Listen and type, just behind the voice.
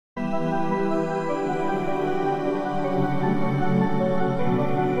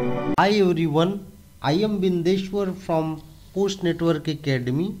Hi everyone, I am Bindeshwar from Post Network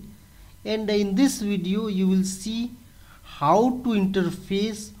Academy, and in this video you will see how to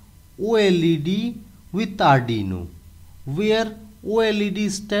interface OLED with Arduino, where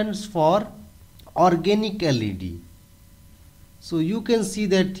OLED stands for organic LED. So you can see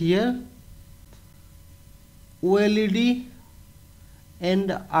that here OLED and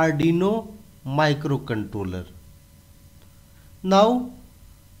Arduino microcontroller. Now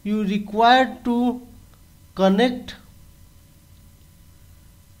you require to connect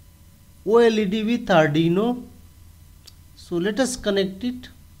OLED with Arduino. So let us connect it.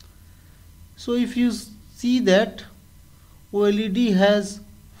 So if you see that OLED has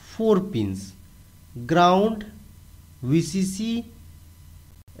 4 pins: ground, VCC,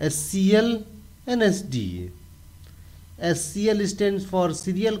 SCL and SDA. SCL stands for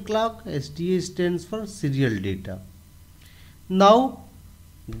serial clock, SDA stands for serial data. Now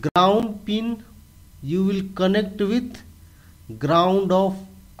ground pin you will connect with ground of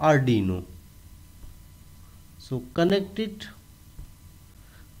Arduino. So connect it.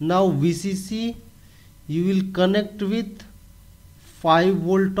 Now VCC you will connect with 5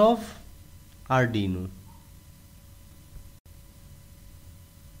 volt of Arduino.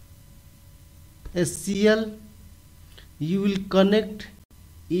 SCL you will connect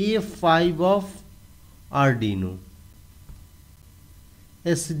A5 of Arduino.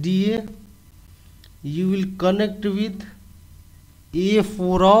 SDA you will connect with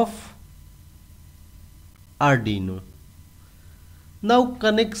A4 of Arduino. Now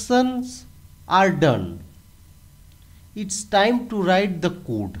connections are done. It's time to write the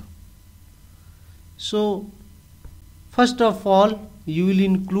code. So first of all you will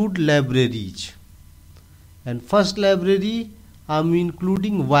include libraries, and first library I am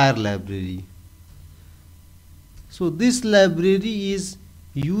including wire library. So this library is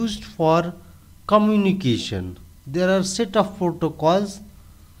used for communication. There are set of protocols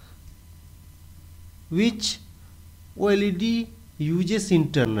which OLED uses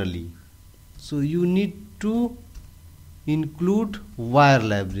internally. So you need to include wire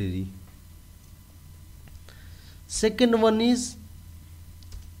library. Second one is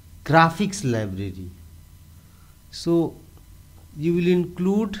graphics library. So you will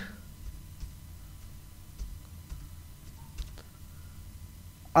include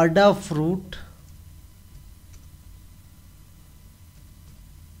Adafruit,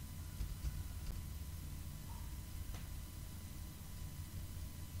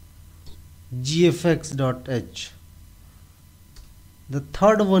 gfx.h. The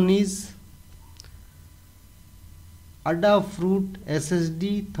third one is Adafruit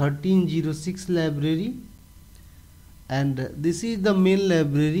SSD 1306 library, and this is the main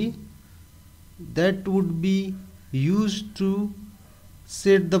library that would be used to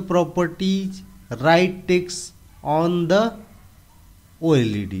set the properties, write text on the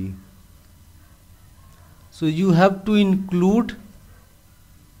OLED. So you have to include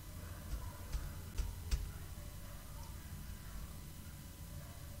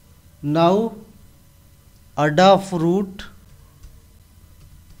now Adafruit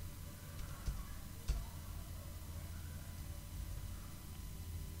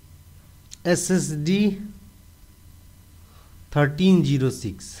SSD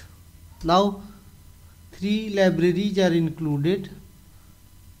 1306. Now 3 libraries are included.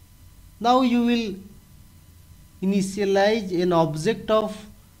 Now you will initialize an object of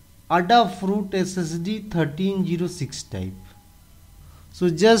Adafruit SSD 1306 type. So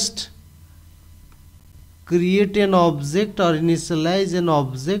just create an object or initialize an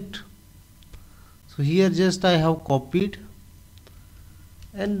object. So here just I have copied,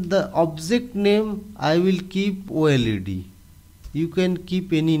 and the object name I will keep OLED. You can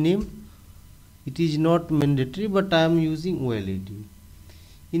keep any name, it is not mandatory, but I am using OLED,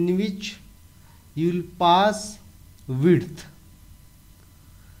 in which you will pass width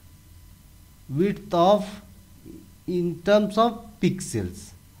of in terms of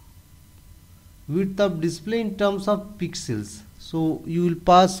pixels, width of display in terms of pixels. So you will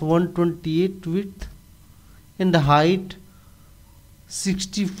pass 128 width and height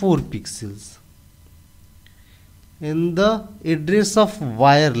 64 pixels, and the address of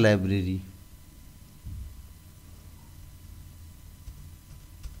wire library,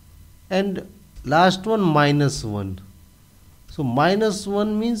 and last one -1. So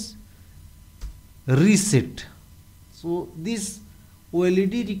 -1 means reset. So this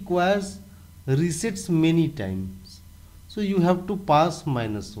OLED requires resets many times, so you have to pass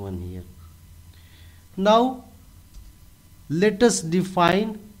 -1 here. Now let us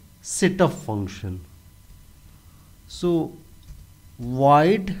define setup function. So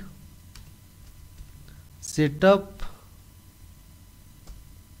void setup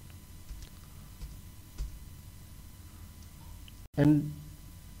and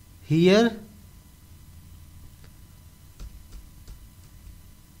here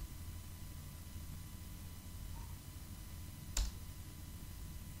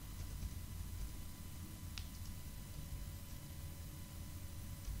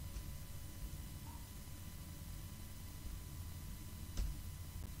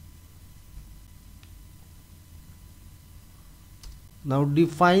now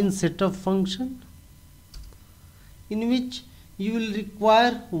define setup function, in which you will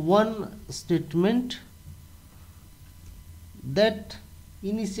require one statement that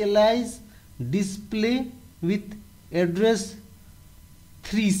initialize display with address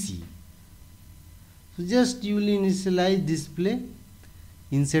 3C. So just you will initialize display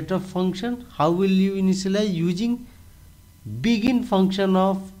in setup function. How will you initialize? Using begin function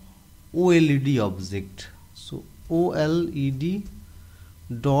of OLED object. So OLED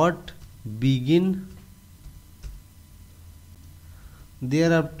dot begin,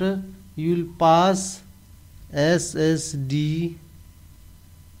 thereafter you will pass SSD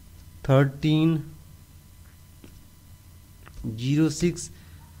 1306,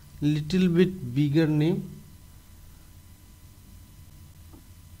 little bit bigger name,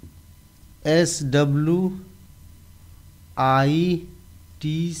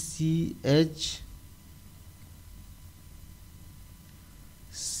 SWITCH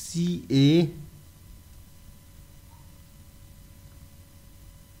CA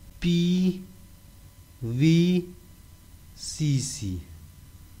PVCC,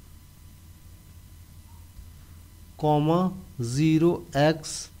 comma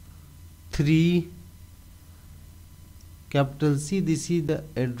 0x3 capital C. This is the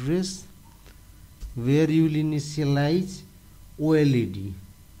address where you will initialize OLED.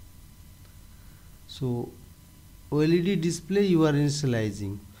 So OLED display you are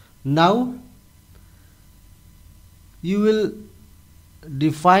initializing. Now you will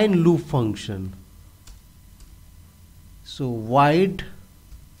define loop function. So void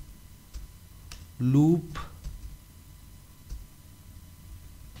loop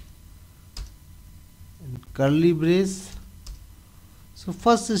and curly brace. So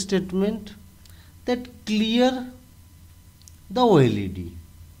first statement, that clear the OLED.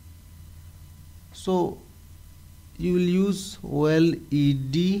 So you will use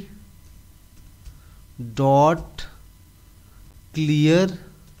OLED dot clear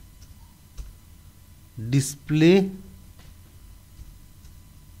display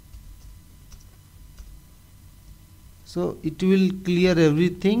so it will clear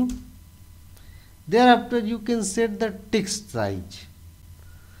everything. Thereafter you can set the text size.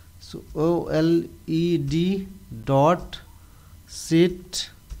 So OLED dot set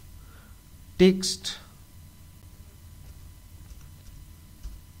text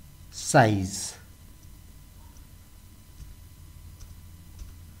size.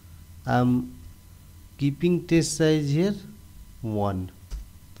 I am keeping text size here 1.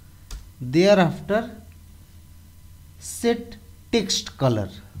 Thereafter set text color.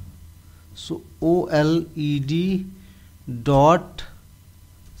 So OLED dot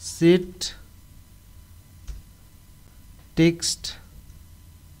set text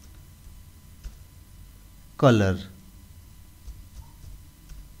color.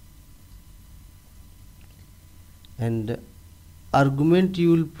 And argument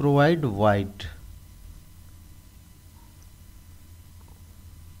you will provide white.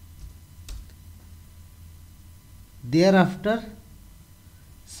 Thereafter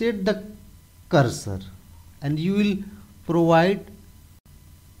set the cursor and you will provide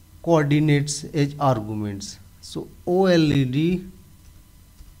coordinates as arguments. So OLED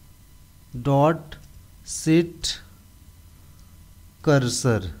dot set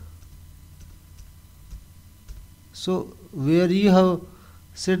cursor. So where you have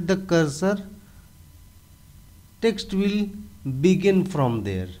set the cursor, text will begin from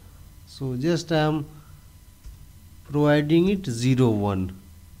there. So just I am providing it 0 1.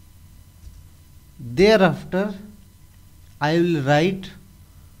 Thereafter I will write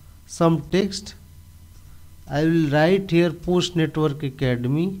some text. I will write here Post Network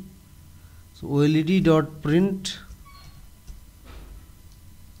Academy. So OLED dot print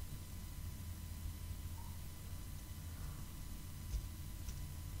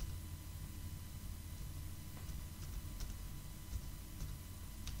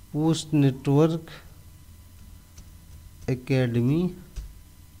Post Network Academy.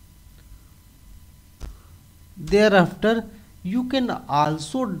 Thereafter you can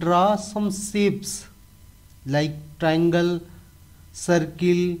also draw some shapes like triangle,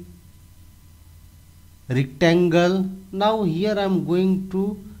 circle, rectangle. Now here I am going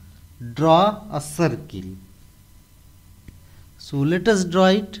to draw a circle. So let us draw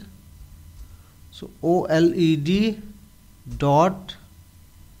it. So OLED dot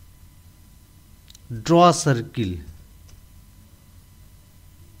draw circle.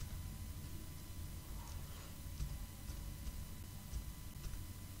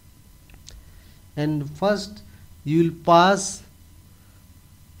 And first you will pass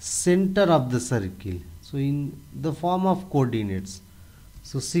center of the circle, so in the form of coordinates.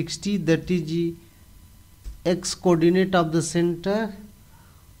 So 60, that is the x coordinate of the center,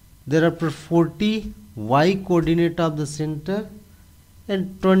 thereafter 40 y coordinate of the center,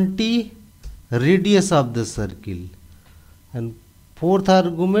 and 20 radius of the circle, and fourth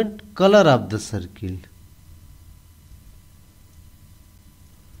argument color of the circle.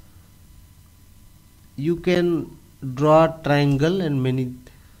 You can draw triangle and many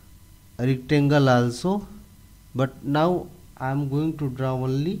rectangle also, but now I am going to draw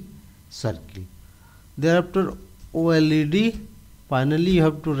only circle. Thereafter OLED, finally you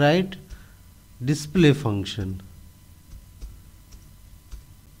have to write display function.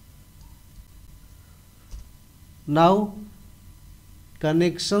 Now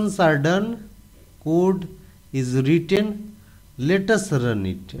connections are done, code is written. Let us run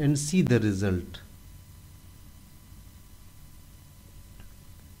it and see the result.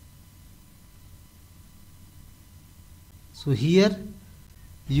 So here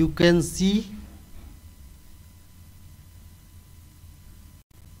you can see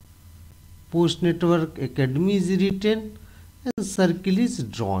Post Network Academy is written and circle is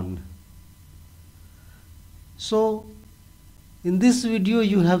drawn. So in this video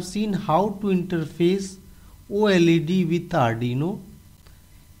you have seen how to interface OLED with Arduino,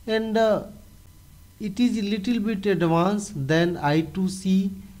 and it is a little bit advanced than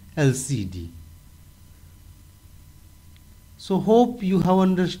I2C LCD. So hope you have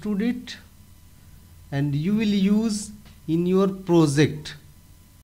understood it and you will use in your project.